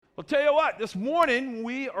I'll tell you what, this morning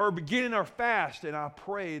we are beginning our fast, and I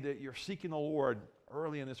pray that you're seeking the Lord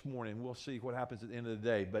early in this morning. We'll see what happens at the end of the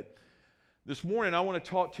day. But this morning I want to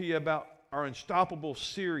talk to you about our Unstoppable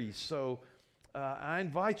series. So I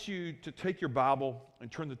invite you to take your Bible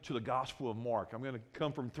and turn to the Gospel of Mark. I'm going to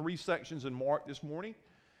come from 3 sections in Mark this morning,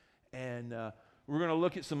 and we're going to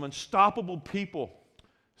look at some unstoppable people,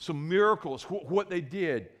 some miracles, what they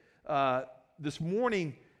did. This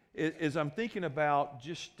morning, as I'm thinking about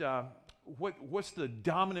just what's the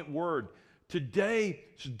dominant word. Today's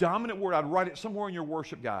dominant word, I'd write it somewhere in your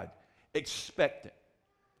worship guide. Expectant.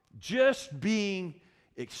 Just being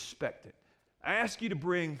expectant. I ask you to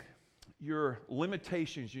bring your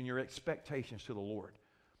limitations and your expectations to the Lord.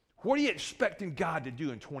 What are you expecting God to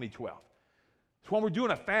do in 2012? That's why we're doing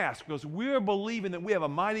a fast, because we're believing that we have a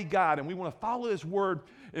mighty God and we want to follow His word,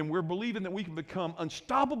 and we're believing that we can become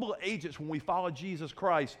unstoppable agents when we follow Jesus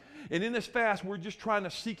Christ. And in this fast, we're just trying to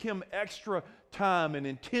seek Him extra time and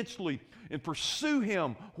intensely and pursue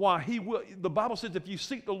Him while He will. The Bible says if you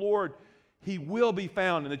seek the Lord, He will be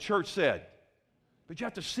found, and the church said. But you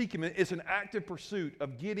have to seek Him. It's an active pursuit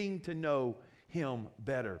of getting to know Him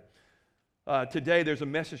better. Today, there's a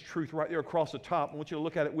message truth right there across the top. I want you to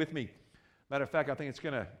look at it with me. Matter of fact, I think it's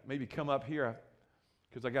going to maybe come up here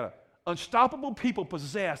because I got a unstoppable people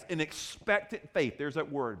possess an expectant faith. There's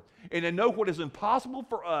that word. And they know what is impossible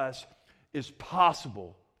for us is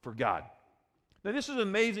possible for God. Now, this is an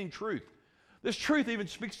amazing truth. This truth even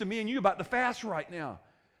speaks to me and you about the fast right now.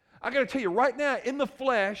 I got to tell you, right now, in the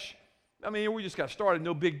flesh, I mean, we just got started,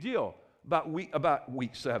 no big deal. About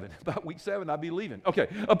week 7, I'll be leaving. Okay,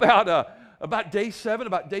 about day 7,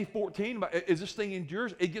 about day 14, as this thing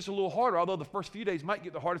endures, it gets a little harder, although the first few days might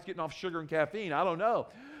get the hardest getting off sugar and caffeine. I don't know.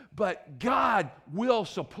 But God will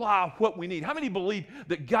supply what we need. How many believe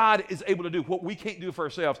that God is able to do what we can't do for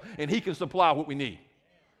ourselves, and He can supply what we need?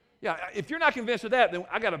 Yeah, if you're not convinced of that, then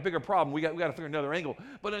I got a bigger problem. We got to figure another angle.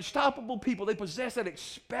 But unstoppable people, they possess that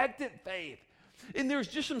expectant faith. And there's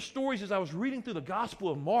just some stories as I was reading through the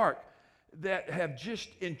Gospel of Mark that have just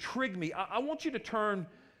intrigued me. I want you to turn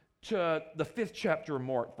to the 5th chapter of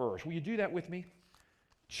Mark first. Will you do that with me?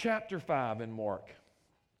 Chapter 5 in Mark.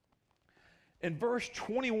 In verse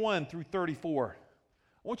 21 through 34,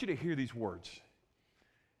 I want you to hear these words.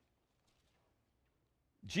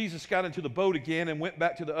 Jesus got into the boat again and went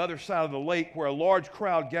back to the other side of the lake where a large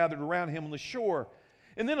crowd gathered around him on the shore.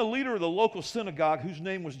 And then a leader of the local synagogue, whose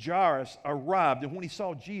name was Jairus, arrived. And when he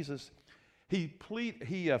saw Jesus, he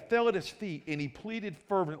fell at his feet and he pleaded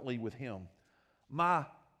fervently with him. "My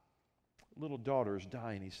little daughter is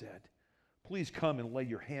dying," he said. "Please come and lay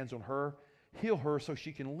your hands on her, heal her so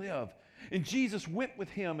she can live." And Jesus went with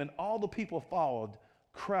him, and all the people followed,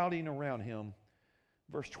 crowding around him.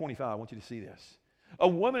 Verse 25, I want you to see this. A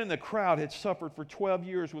woman in the crowd had suffered for 12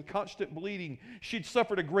 years with constant bleeding. She'd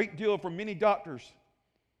suffered a great deal from many doctors.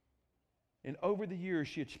 And over the years,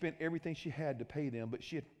 she had spent everything she had to pay them, but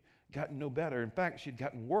she had gotten no better. In fact, she'd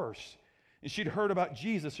gotten worse. And she'd heard about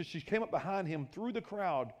Jesus, so she came up behind him through the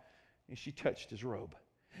crowd, and she touched his robe.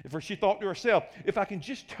 For she thought to herself, if I can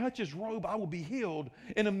just touch his robe, I will be healed.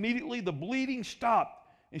 And immediately the bleeding stopped,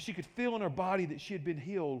 and she could feel in her body that she had been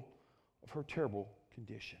healed of her terrible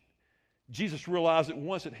condition. Jesus realized at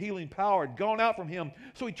once that healing power had gone out from him,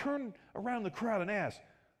 so he turned around the crowd and asked,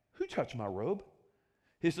 "Who touched my robe?"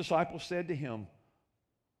 His disciples said to him,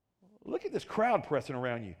 "Look at this crowd pressing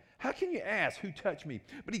around you. How can you ask, 'Who touched me?'"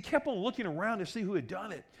 But he kept on looking around to see who had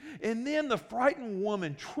done it. And then the frightened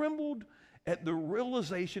woman trembled at the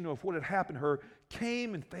realization of what had happened to her,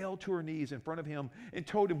 came and fell to her knees in front of him and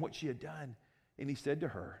told him what she had done. And he said to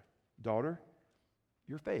her, "Daughter,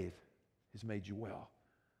 your faith has made you well.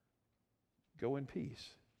 Go in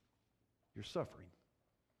peace. Your suffering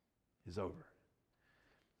is over."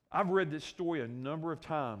 I've read this story a number of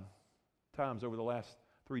times over the last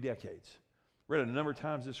 3 decades. Read it a number of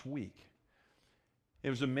times this week. It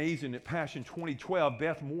was amazing at Passion 2012,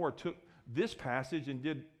 Beth Moore took this passage and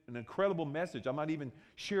did an incredible message. I might even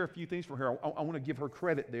share a few things from her. I want to give her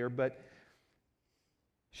credit there, but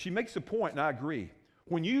she makes a point, and I agree.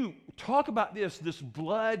 When you talk about this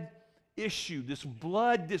blood issue, this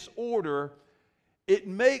blood disorder, it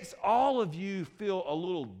makes all of you feel a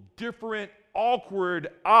little different, awkward,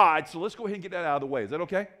 odd. So let's go ahead and get that out of the way. Is that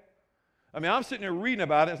okay? I mean, I'm sitting there reading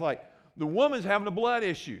about it. It's like the woman's having a blood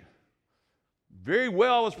issue. Very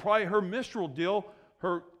well, it's probably her menstrual deal.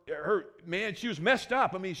 Man, she was messed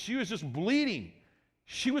up. I mean, she was just bleeding.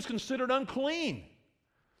 She was considered unclean.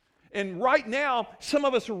 And right now, some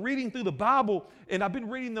of us are reading through the Bible, and I've been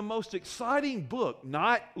reading the most exciting book,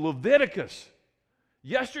 not Leviticus.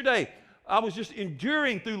 Yesterday, I was just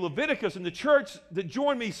enduring through Leviticus, and the church that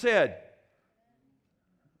joined me said,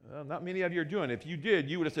 well, not many of you are doing it. If you did,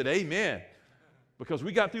 you would have said, amen. Because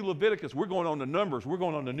we got through Leviticus, we're going on to Numbers, we're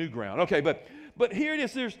going on to new ground. Okay, but here it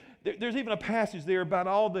is, there's even a passage there about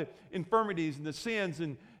all the infirmities and the sins,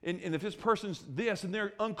 and if this person's this, and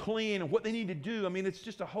they're unclean, and what they need to do. I mean, it's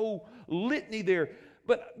just a whole litany there.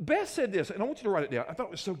 But Beth said this, and I want you to write it down. I thought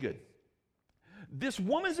it was so good. This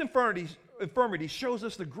woman's infirmity shows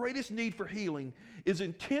us the greatest need for healing is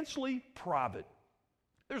intensely private.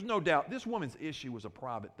 There's no doubt this woman's issue was a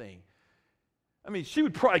private thing. I mean, she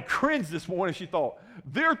would probably cringe this morning if she thought,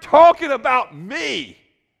 they're talking about me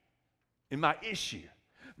and my issue.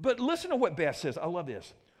 But listen to what Beth says. I love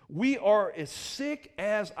this. We are as sick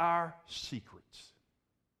as our secrets.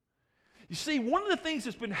 You see, one of the things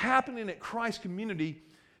that's been happening at Christ Community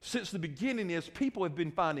since the beginning is people have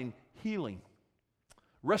been finding healing,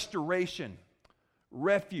 restoration,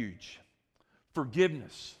 refuge,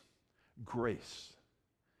 forgiveness, grace.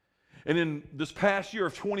 And in this past year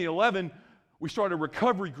of 2011, we started a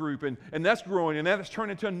recovery group, and that's growing, and that has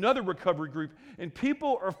turned into another recovery group. And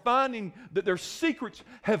people are finding that their secrets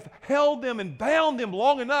have held them and bound them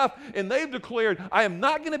long enough, and they've declared, I am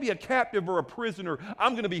not going to be a captive or a prisoner.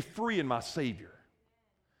 I'm going to be free in my Savior.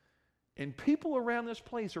 And people around this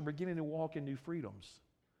place are beginning to walk in new freedoms.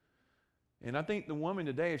 And I think the woman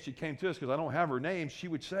today, if she came to us, because I don't have her name, she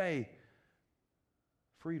would say,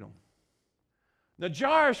 freedom. Now,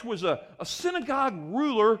 Jairus was a synagogue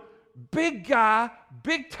ruler, big guy,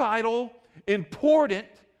 big title, important.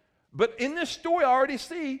 But in this story, I already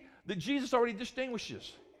see that Jesus already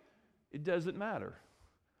distinguishes. It doesn't matter.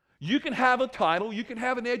 You can have a title, you can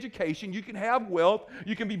have an education, you can have wealth,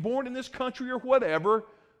 you can be born in this country or whatever,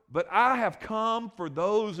 but I have come for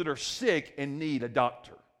those that are sick and need a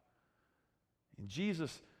doctor. And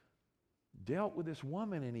Jesus dealt with this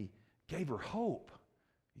woman, and he gave her hope.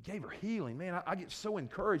 He gave her healing. Man, I get so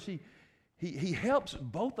encouraged. He helps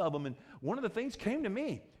both of them. And one of the things came to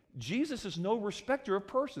me. Jesus is no respecter of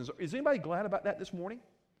persons. Is anybody glad about that this morning?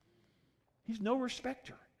 He's no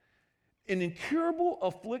respecter. An incurable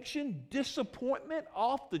affliction, disappointment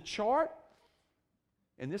off the chart.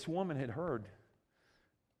 And this woman had heard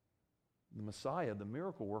the Messiah, the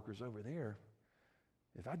miracle worker's over there.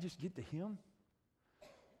 If I just get to him,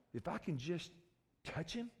 if I can just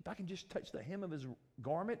touch him, if I can just touch the hem of his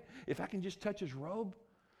garment, if I can just touch his robe,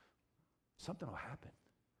 something will happen.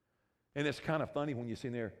 And it's kind of funny when you see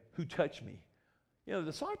in there, who touched me? You know,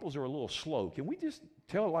 the disciples are a little slow. Can we just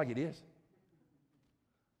tell it like it is?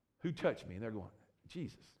 Who touched me? And they're going,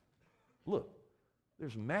 Jesus, look,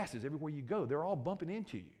 there's masses everywhere you go. They're all bumping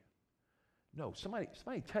into you. No, somebody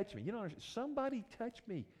touched me. You don't understand. Somebody touched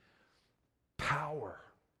me. Power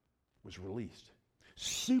was released.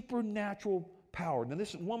 Supernatural power. Now,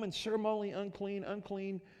 this woman ceremonially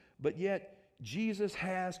unclean, but yet Jesus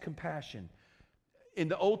has compassion. In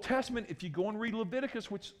the Old Testament, if you go and read Leviticus,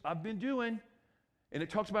 which I've been doing, and it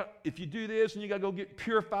talks about if you do this, and you got to go get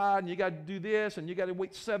purified, and you got to do this, and you got to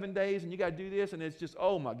wait 7 days, and you got to do this, and it's just,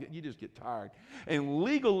 oh my God, you just get tired. And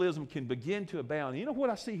legalism can begin to abound. And you know what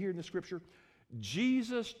I see here in the Scripture?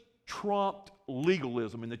 Jesus trumped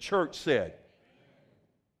legalism, and the church said.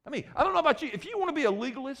 I mean, I don't know about you. If you want to be a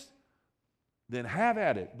legalist, then have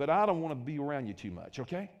at it. But I don't want to be around you too much,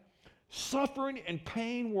 okay? Suffering and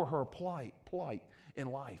pain were her plight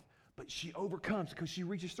in life. But she overcomes because she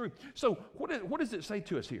reaches through. So what does it say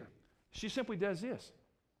to us here? She simply does this.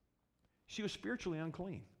 She was spiritually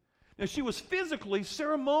unclean. Now, she was physically,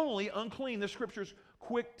 ceremonially unclean. The Scripture's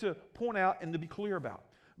quick to point out and to be clear about.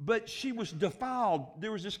 But she was defiled.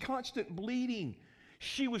 There was this constant bleeding.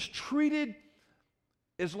 She was treated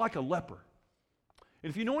as like a leper. And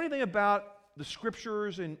if you know anything about the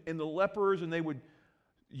Scriptures and the lepers, and they would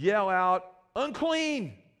yell out,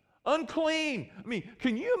 unclean, unclean. I mean,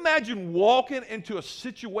 can you imagine walking into a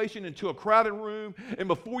situation, into a crowded room, and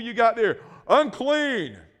before you got there,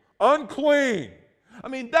 unclean, unclean. I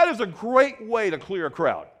mean, that is a great way to clear a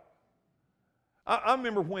crowd. I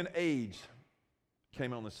remember when AIDS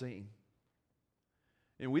came on the scene,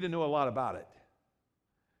 and we didn't know a lot about it.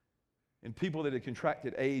 And people that had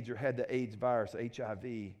contracted AIDS or had the AIDS virus, HIV,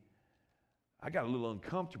 I got a little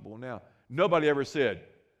uncomfortable. Now, nobody ever said,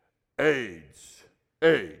 AIDS,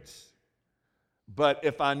 AIDS. But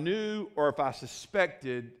if I knew or if I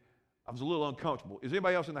suspected, I was a little uncomfortable. Is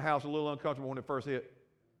anybody else in the house a little uncomfortable when it first hit?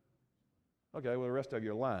 Okay, well, the rest of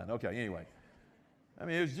you are lying. Okay, anyway. I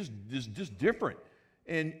mean, it was just different.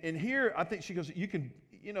 And here, I think she goes, you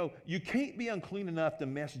can't be unclean enough to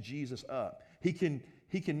mess Jesus up.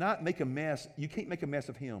 He cannot make a mess. You can't make a mess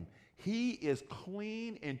of him. He is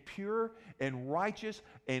clean and pure and righteous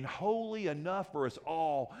and holy enough for us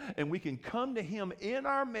all. And we can come to him in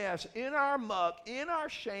our mess, in our muck, in our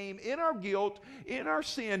shame, in our guilt, in our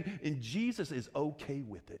sin, and Jesus is okay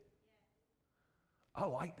with it. I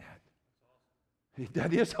like that.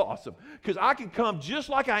 That is awesome. Because I can come just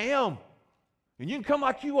like I am. And you can come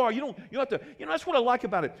like you are. You don't have to, that's what I like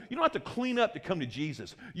about it. You don't have to clean up to come to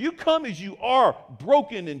Jesus. You come as you are,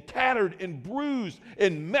 broken and tattered and bruised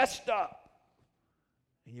and messed up.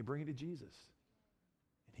 And you bring it to Jesus.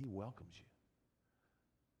 And he welcomes you.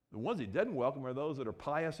 The ones he doesn't welcome are those that are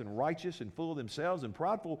pious and righteous and full of themselves and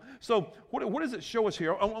prideful. So what does it show us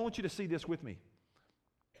here? I want you to see this with me.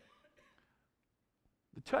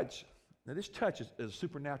 The touch. Now this touch is a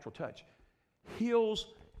supernatural touch. Heals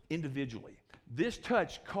individually. This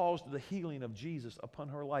touch caused the healing of Jesus upon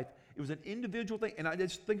her life. It was an individual thing. And I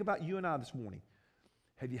just think about you and I this morning.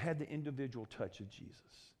 Have you had the individual touch of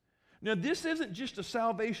Jesus? Now, this isn't just a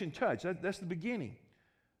salvation touch. That's the beginning.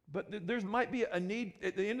 But there might be a need.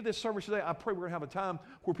 At the end of this service today, I pray we're going to have a time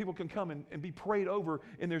where people can come and be prayed over,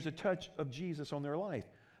 and there's a touch of Jesus on their life.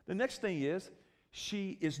 The next thing is,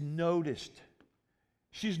 she is noticed.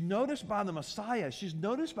 She's noticed by the Messiah. She's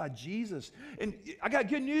noticed by Jesus. And I got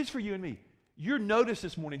good news for you and me. You're noticed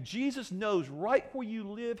this morning. Jesus knows right where you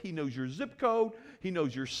live. He knows your zip code. He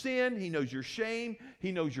knows your sin. He knows your shame.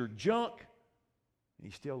 He knows your junk. And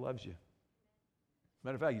he still loves you.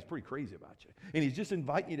 Matter of fact, he's pretty crazy about you. And he's just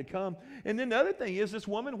inviting you to come. And then the other thing is, this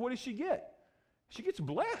woman, what does she get? She gets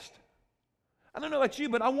blessed. I don't know about you,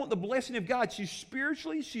 but I want the blessing of God. She's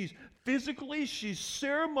spiritually, she's physically, she's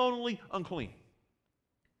ceremonially unclean.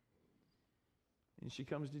 And she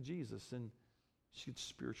comes to Jesus, and she gets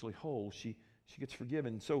spiritually whole. She gets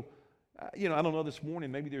forgiven. So, I don't know, this morning,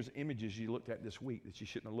 maybe there's images you looked at this week that you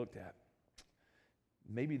shouldn't have looked at.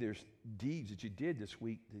 Maybe there's deeds that you did this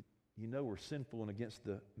week that you know were sinful and against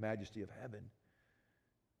the majesty of heaven.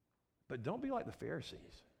 But don't be like the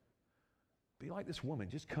Pharisees. Be like this woman.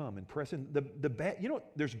 Just come and press in. The bad,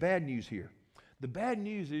 there's bad news here. The bad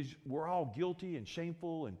news is we're all guilty and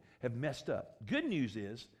shameful and have messed up. Good news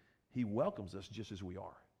is he welcomes us just as we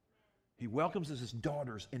are. He welcomes us as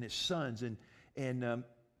daughters and as sons. And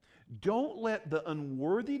don't let the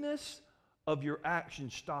unworthiness of your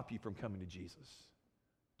actions stop you from coming to Jesus.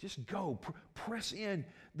 Just go. Press in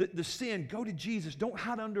the sin. Go to Jesus. Don't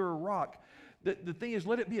hide under a rock. The thing is,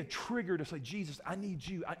 let it be a trigger to say, Jesus, I need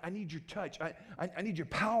you. I need your touch. I need your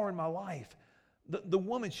power in my life. The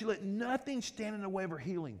woman, she let nothing stand in the way of her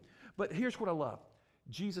healing. But here's what I love.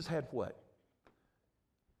 Jesus had what?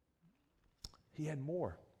 He had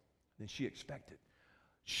more than she expected.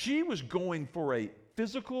 She was going for a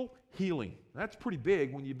physical healing. That's pretty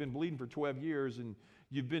big when you've been bleeding for 12 years and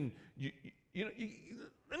you've been,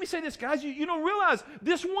 let me say this, guys. You don't realize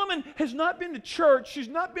this woman has not been to church. She's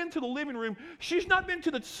not been to the living room. She's not been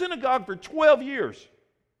to the synagogue for 12 years.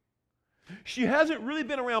 She hasn't really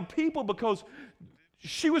been around people because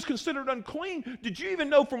she was considered unclean. Did you even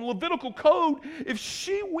know from Levitical code, if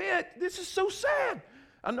she went, this is so sad.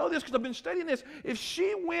 I know this because I've been studying this. If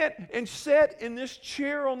she went and sat in this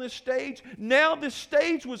chair on this stage, now this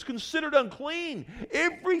stage was considered unclean.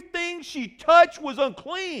 Everything she touched was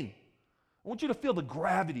unclean. I want you to feel the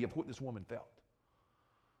gravity of what this woman felt.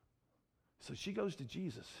 So she goes to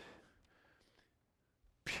Jesus.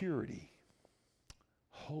 Purity,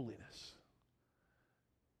 holiness.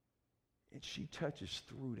 And she touches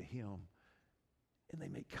through to him, and they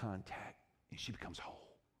make contact, and she becomes whole,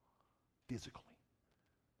 physically.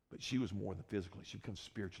 But she was more than physically. She becomes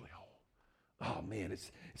spiritually whole. Oh, man,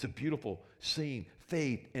 it's a beautiful scene.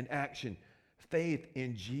 Faith in action. Faith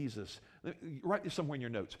in Jesus. Write this somewhere in your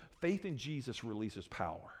notes. Faith in Jesus releases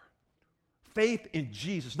power. Faith in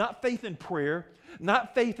Jesus. Not faith in prayer.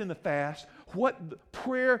 Not faith in the fast. What the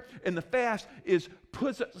prayer and the fast is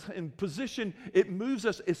puts us in position. It moves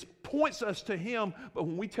us. It points us to him. But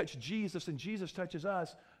when we touch Jesus and Jesus touches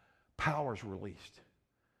us, power is released.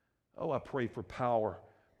 Oh, I pray for power.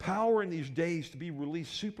 Power in these days to be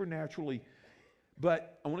released supernaturally.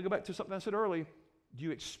 But I want to go back to something I said earlier. Do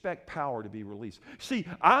you expect power to be released? See,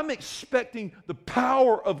 I'm expecting the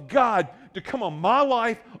power of God to come on my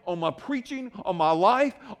life, on my preaching, on my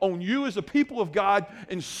life, on you as a people of God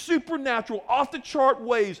in supernatural, off-the-chart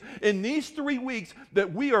ways in these 3 weeks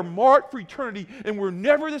that we are marked for eternity and we're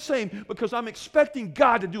never the same because I'm expecting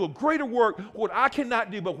God to do a greater work, what I cannot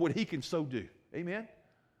do, but what he can so do. Amen?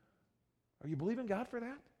 Are you believing God for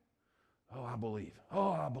that? Oh, I believe.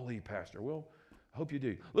 Oh, I believe, Pastor. Well, I hope you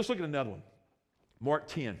do. Let's look at another one. Mark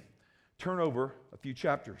 10. Turn over a few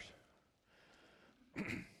chapters.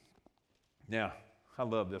 Now, I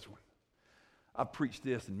love this one. I preached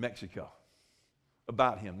this in Mexico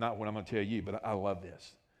about him, not what I'm going to tell you, but I love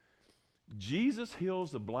this. Jesus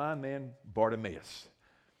heals the blind man Bartimaeus.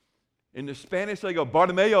 In the Spanish, they go,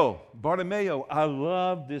 Bartimeo, Bartimeo. I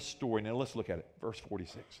love this story. Now let's look at it. Verse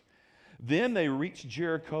 46. Then they reached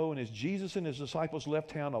Jericho, and as Jesus and his disciples left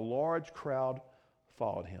town, a large crowd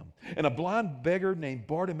followed him. And a blind beggar named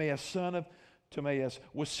Bartimaeus, son of Timaeus,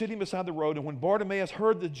 was sitting beside the road. And when Bartimaeus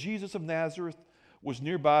heard that Jesus of Nazareth was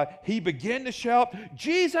nearby, he began to shout,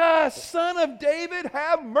 Jesus, son of David,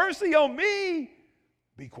 have mercy on me.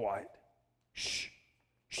 Be quiet. Shh,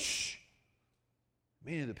 shh.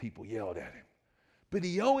 Many of the people yelled at him, but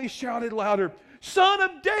he always shouted louder, Son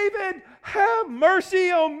of David, have mercy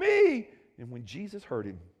on me. And when Jesus heard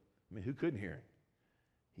him, who couldn't hear him?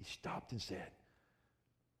 He stopped and said,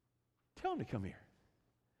 tell him to come here.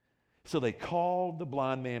 So they called the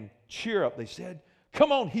blind man. Cheer up, they said.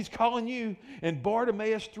 Come on, he's calling you. And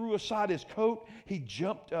Bartimaeus threw aside his coat. He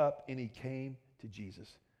jumped up and he came to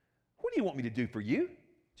Jesus. What do you want me to do for you?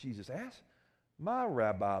 Jesus asked. My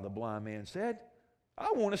rabbi, the blind man said,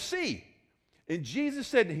 I want to see. And Jesus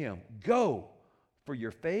said to him, go, for your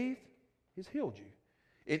faith has healed you.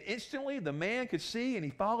 And instantly the man could see, and he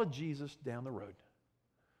followed Jesus down the road.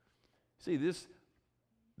 See, this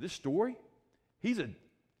story, he's a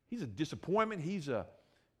disappointment. He's a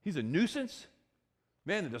nuisance.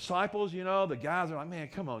 Man, the disciples, the guys are like, man,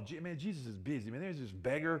 come on. Man, Jesus is busy. Man, there's this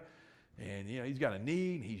beggar, and, he's got a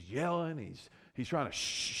need, and he's yelling. He's trying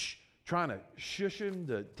to shush him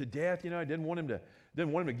to death. He didn't want him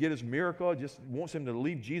to get his miracle. Just wants him to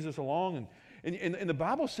leave Jesus along. And the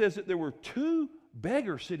Bible says that there were two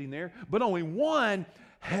beggars sitting there, but only one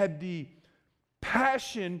had the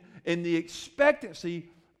passion and the expectancy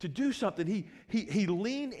to do something. He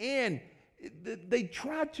leaned in. They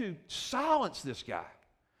tried to silence this guy.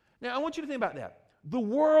 Now, I want you to think about that. The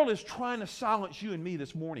world is trying to silence you and me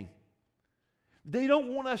this morning. They don't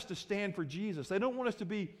want us to stand for Jesus. They don't want us to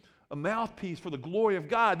be a mouthpiece for the glory of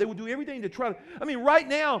God. They will do everything to try to... right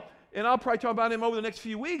now, and I'll probably talk about him over the next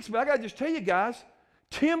few weeks, but I got to just tell you guys,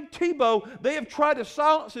 Tim Tebow, they have tried to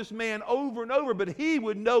silence this man over and over, but he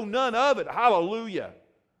would know none of it. Hallelujah.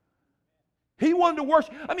 He wanted to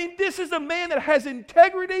worship. This is a man that has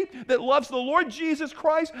integrity, that loves the Lord Jesus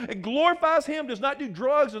Christ and glorifies Him, does not do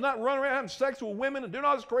drugs, does not run around having sex with women and doing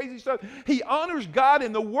all this crazy stuff. He honors God,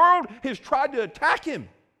 and the world has tried to attack him.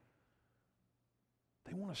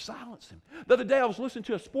 They want to silence him. The other day I was listening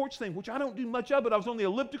to a sports thing, which I don't do much of, but I was on the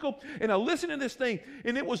elliptical, and I listened to this thing,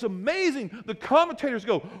 and it was amazing. The commentators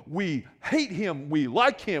go, we hate him, we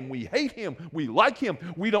like him, we hate him, we like him.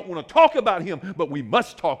 We don't want to talk about him, but we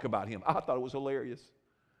must talk about him. I thought it was hilarious.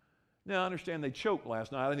 Now, I understand they choked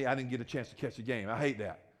last night. I didn't get a chance to catch the game. I hate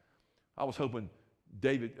that. I was hoping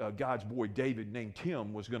God's boy David named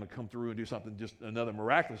Tim was going to come through and do something just another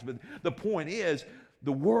miraculous. But the point is,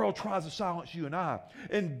 the world tries to silence you and I.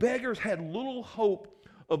 And beggars had little hope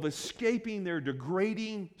of escaping their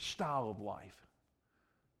degrading style of life.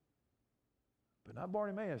 But not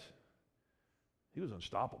Bartimaeus. He was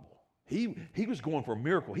unstoppable. He was going for a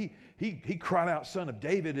miracle. He cried out, Son of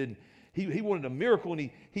David, and he wanted a miracle, and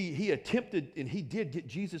he attempted, and he did get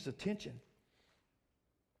Jesus' attention.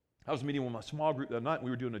 I was meeting with my small group the other night, and we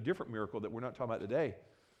were doing a different miracle that we're not talking about today.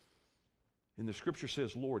 And the scripture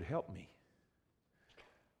says, Lord, help me.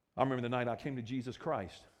 I remember the night I came to Jesus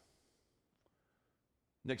Christ.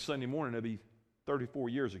 Next Sunday morning, it'll be 34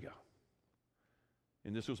 years ago.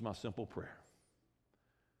 And this was my simple prayer.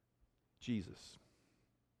 Jesus,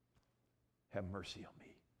 have mercy on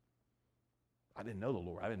me. I didn't know the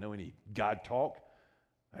Lord. I didn't know any God talk.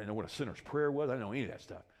 I didn't know what a sinner's prayer was. I didn't know any of that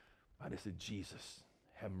stuff. I just said, Jesus,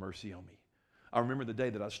 have mercy on me. I remember the day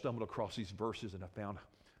that I stumbled across these verses and I found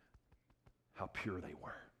how pure they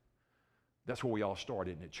were. That's where we all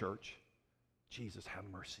started in the church. Jesus, have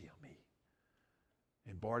mercy on me.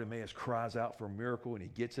 And Bartimaeus cries out for a miracle, and he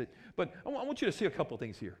gets it. But I want you to see a couple of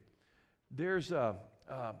things here. There's a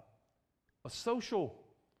social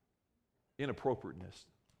inappropriateness.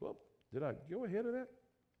 Well, did I go ahead of that?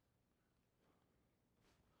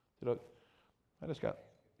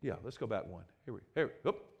 Let's go back one. Here.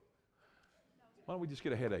 Why don't we just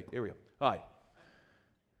get a headache? Here we go. All right.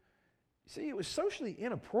 See, it was socially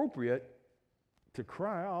inappropriate to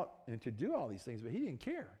cry out and to do all these things, but he didn't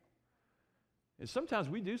care. And sometimes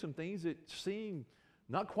we do some things that seem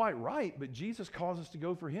not quite right, but Jesus calls us to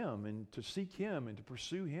go for him and to seek him and to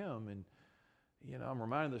pursue him. And, I'm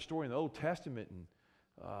reminded of the story in the Old Testament, and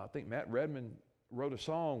I think Matt Redman wrote a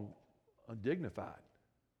song, Undignified.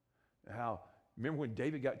 Remember when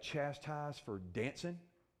David got chastised for dancing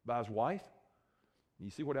by his wife? You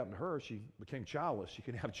see what happened to her. She became childless. She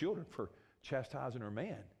couldn't have children for chastising or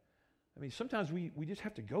man. I mean, sometimes we just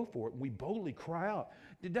have to go for it, and we boldly cry out.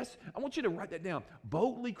 I want you to write that down.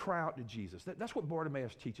 Boldly cry out to Jesus. That's what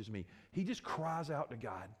Bartimaeus teaches me. He just cries out to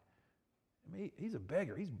God. I mean, he's a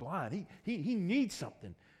beggar. He's blind. He needs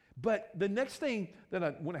something. But the next thing that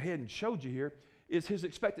I went ahead and showed you here is his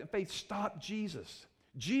expectant faith stopped Jesus.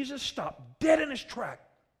 Jesus stopped dead in his track.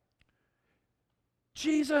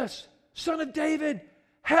 Jesus, Son of David,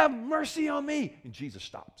 have mercy on me. And Jesus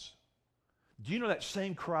stops. Do you know that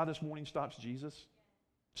same cry this morning stops Jesus?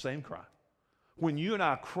 Same cry. When you and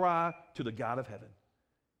I cry to the God of heaven,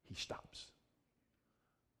 he stops.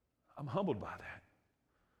 I'm humbled by that.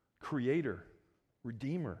 Creator,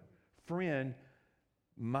 Redeemer, friend,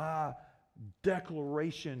 my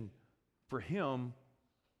declaration for him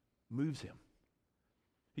moves him.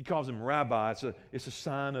 He calls him Rabbi. It's a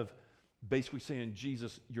sign of basically saying,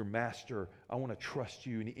 Jesus, your master, I want to trust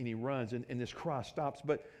you. And he runs, and this cry stops.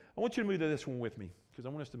 But I want you to move to this one with me, because I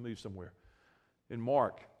want us to move somewhere. In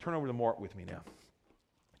Mark, turn over to Mark with me now.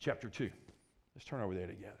 Chapter 2. Let's turn over there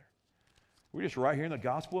together. We're just right here in the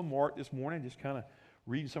Gospel of Mark this morning, just kind of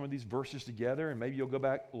reading some of these verses together, and maybe you'll go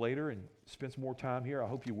back later and spend some more time here. I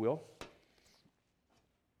hope you will.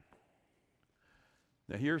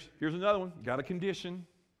 Now here's another one. Got a condition,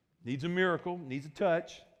 needs a miracle, needs a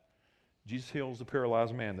touch. Jesus heals the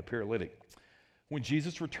paralyzed man, the paralytic. When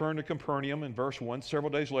Jesus returned to Capernaum in verse 1,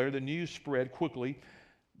 several days later, the news spread quickly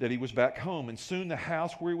that he was back home, and soon the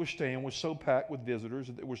house where he was staying was so packed with visitors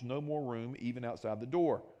that there was no more room even outside the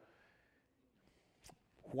door.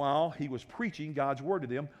 While he was preaching God's word to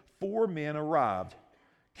them, 4 men arrived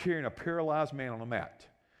carrying a paralyzed man on a mat.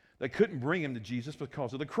 They couldn't bring him to Jesus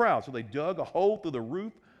because of the crowd, so they dug a hole through the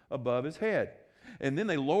roof above his head. And then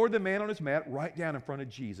they lowered the man on his mat right down in front of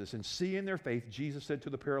Jesus. And seeing their faith, Jesus said to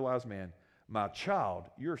the paralyzed man, "My child,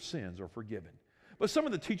 your sins are forgiven." But some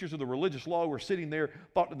of the teachers of the religious law who were sitting there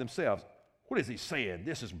thought to themselves, "What is he saying?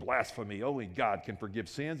 This is blasphemy. Only God can forgive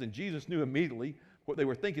sins." And Jesus knew immediately what they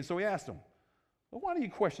were thinking, so he asked them, "Well, why do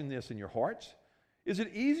you question this in your hearts? Is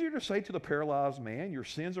it easier to say to the paralyzed man, 'Your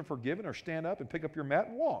sins are forgiven,' or stand up and pick up your mat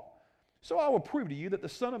and walk? So I will prove to you that the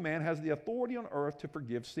Son of Man has the authority on earth to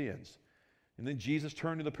forgive sins." And then Jesus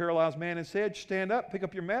turned to the paralyzed man and said, "Stand up, pick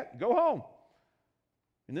up your mat, go home."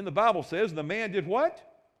 And then the Bible says the man did what?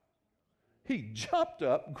 He jumped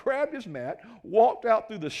up, grabbed his mat, walked out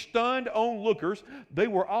through the stunned onlookers. They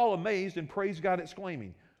were all amazed and praised God,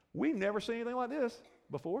 exclaiming, "We've never seen anything like this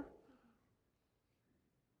before."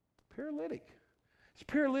 Paralytic. This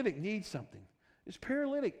paralytic needs something. This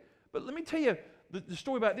paralytic. But let me tell you the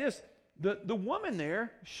story about this. The woman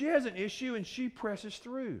there, she has an issue and she presses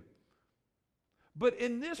through. But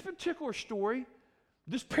in this particular story,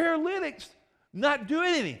 this paralytic's not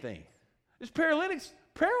doing anything. This paralytic's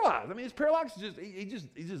paralyzed. I mean, this paralytic's he's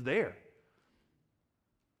just there.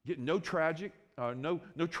 Getting no traction.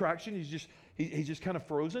 He's just kind of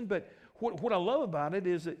frozen. But what I love about it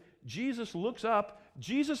is that Jesus looks up.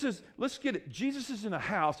 Jesus is in a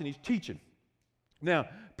house and he's teaching. Now,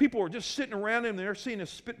 people are just sitting around him and they're seeing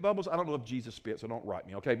his spit bubbles. I don't know if Jesus spit, so don't write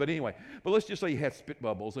me, okay? But anyway, let's just say he had spit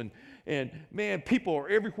bubbles. And man, people are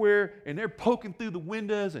everywhere and they're poking through the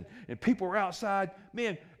windows and people are outside.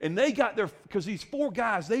 Man, and they got because these 4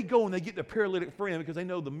 guys, they go and they get their paralytic friend because they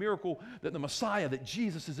know the miracle that the Messiah, that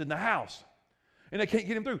Jesus is in the house. And they can't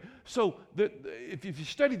get him through. So if you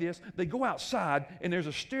study this, they go outside and there's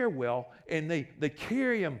a stairwell and they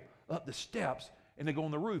carry him up the steps and they go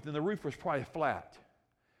on the roof. And the roof was probably flat.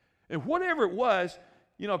 And whatever it was,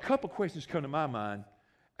 a couple questions come to my mind.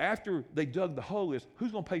 After they dug the hole is,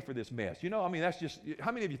 who's going to pay for this mess? That's just,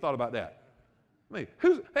 how many of you thought about that?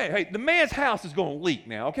 Hey, the man's house is going to leak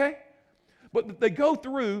now, okay? But they go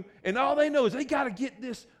through and all they know is they got to get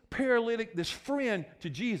this paralytic, this friend to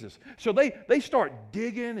Jesus. So they start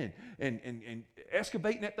digging and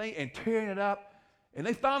excavating that thing and tearing it up. And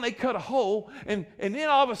they finally cut a hole. And then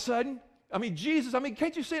all of a sudden, Jesus,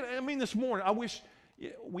 can't you see it? This morning, I wish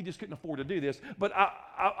we just couldn't afford to do this. But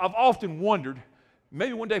I've often wondered,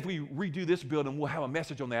 maybe one day if we redo this building, we'll have a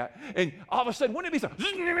message on that. And all of a sudden, wouldn't it be so?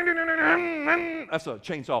 That's a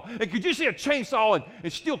chainsaw. And could you see a chainsaw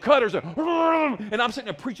and steel cutters? And I'm sitting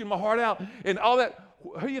there preaching my heart out and all that.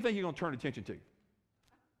 Who do you think you're going to turn attention to?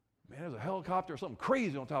 Man, there's a helicopter or something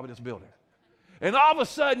crazy on top of this building. And all of a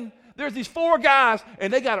sudden, there's these 4 guys,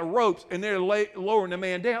 and they got a ropes, and they're lowering the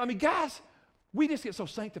man down. Guys, we just get so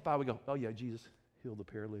sanctified, we go, "Oh yeah, Jesus, heal the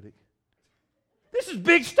paralytic." This is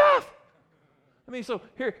big stuff. So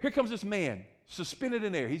here comes this man, suspended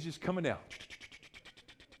in air. He's just coming down.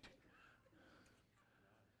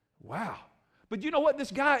 Wow. But you know what? This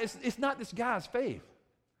guy, it's not this guy's faith.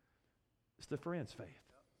 It's the friend's faith.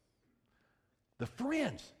 The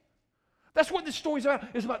friends. That's what this story's about.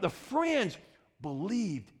 It's about the friends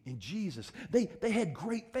believed in Jesus. They had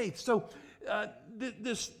great faith. So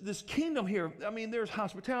this kingdom here, I mean, there's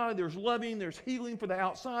hospitality, there's loving, there's healing for the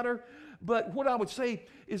outsider. But what I would say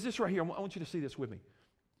is this right here. I want you to see this with me.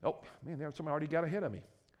 Oh, man, there's somebody already got ahead of me.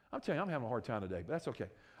 I'm telling you, I'm having a hard time today, but that's okay.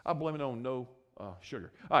 I'll blame it on no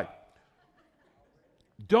sugar. All right.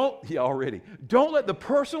 Don't let the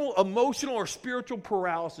personal, emotional, or spiritual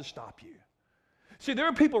paralysis stop you. See, there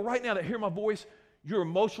are people right now that hear my voice, you're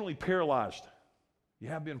emotionally paralyzed. You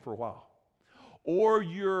have been for a while. Or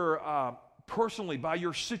you're personally, by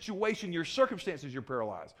your situation, your circumstances, you're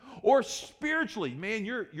paralyzed. Or spiritually, man,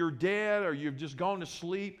 you're dead or you've just gone to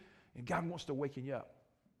sleep and God wants to waken you up.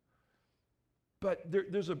 But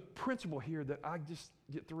there's a principle here that I just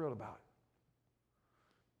get thrilled about.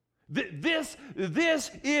 This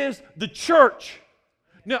is the church.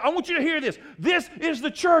 Now, I want you to hear this. This is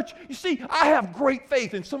the church. You see, I have great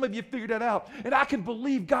faith, and some of you figured that out, and I can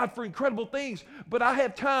believe God for incredible things, but I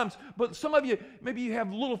have times, but some of you, maybe you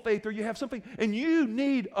have little faith or you have something, and you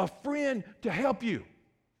need a friend to help you.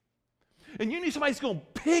 And you need somebody that's going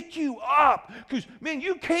to pick you up because, man,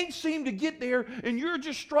 you can't seem to get there and you're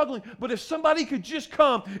just struggling. But if somebody could just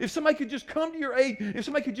come, if somebody could just come to your aid, if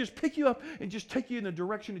somebody could just pick you up and just take you in the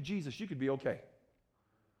direction of Jesus, you could be okay.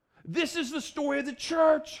 This is the story of the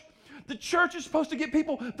church. The church is supposed to get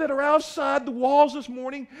people that are outside the walls this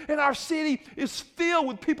morning, and our city is filled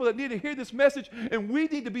with people that need to hear this message, and we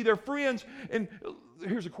need to be their friends. And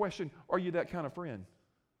here's a question. Are you that kind of friend?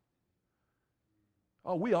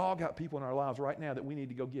 Oh, we all got people in our lives right now that we need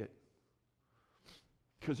to go get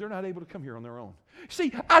because they're not able to come here on their own.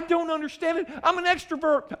 See, I don't understand it. I'm an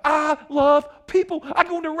extrovert. I love people. I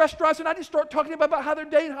go into restaurants and I just start talking about how their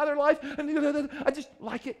day and how their life, and I just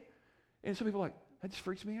like it. And some people are like, that just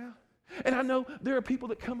freaks me out. And I know there are people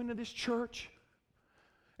that come into this church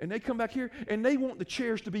and they come back here and they want the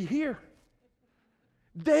chairs to be here.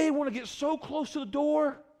 They want to get so close to the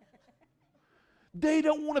door. They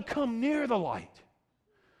don't want to come near the light.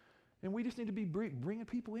 And we just need to be bringing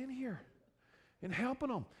people in here and helping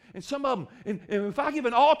them. And some of them, and if I give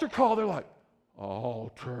an altar call, they're like,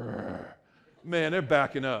 altar. Man, they're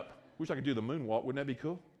backing up. Wish I could do the moonwalk. Wouldn't that be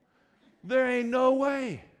cool? There ain't no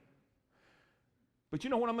way. But you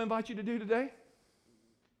know what I'm going to invite you to do today?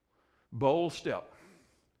 Bold step.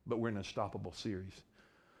 But we're in an Unstoppable series.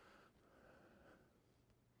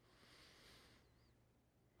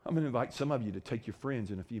 I'm going to invite some of you to take your friends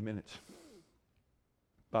in a few minutes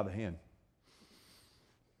by the hand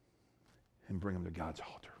and bring them to God's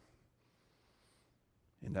altar.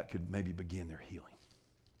 And that could maybe begin their healing.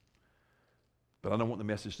 But I don't want the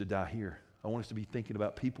message to die here. I want us to be thinking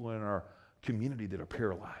about people in our community that are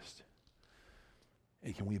paralyzed.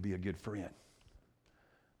 And can we be a good friend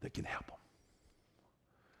that can help them?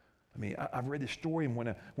 I mean, I've read this story, and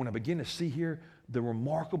when I begin to see here, the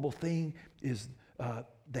remarkable thing is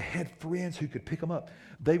they had friends who could pick them up.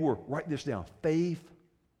 They were, write this down,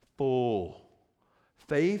 faithful.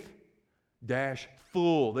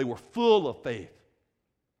 Faith-full. They were full of faith.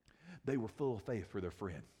 They were full of faith for their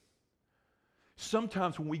friend.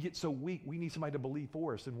 Sometimes when we get so weak, we need somebody to believe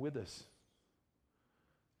for us and with us.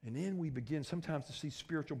 And then we begin sometimes to see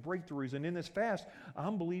spiritual breakthroughs. And in this fast,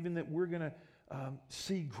 I'm believing that we're going to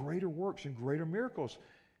see greater works and greater miracles.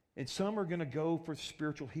 And some are going to go for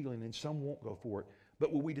spiritual healing and some won't go for it.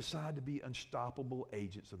 But will we decide to be unstoppable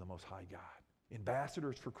agents of the Most High God?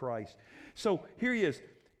 Ambassadors for Christ. So here he is.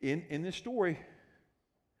 In this story,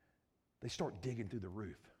 they start digging through the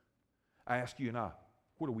roof. I ask you and I,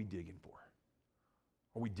 what are we digging for?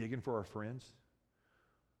 Are we digging for our friends?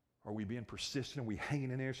 Are we being persistent? Are we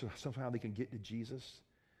hanging in there so somehow they can get to Jesus?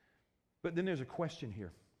 But then there's a question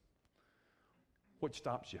here. What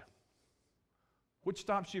stops you? What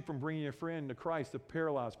stops you from bringing your friend to Christ, the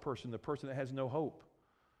paralyzed person, the person that has no hope?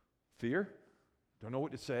 Fear? Don't know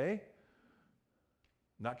what to say?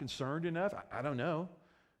 Not concerned enough? I don't know.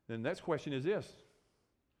 Then the next question is this.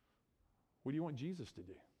 What do you want Jesus to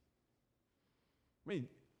do? I mean,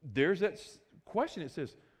 there's that question. It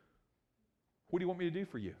says, what do you want me to do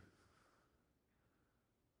for you?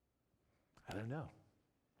 I don't know.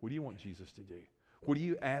 What do you want Jesus to do? What are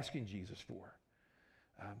you asking Jesus for?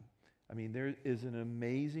 I mean, there is an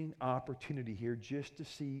amazing opportunity here just to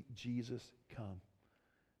see Jesus come.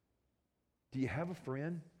 Do you have a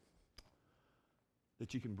friend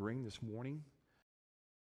that you can bring this morning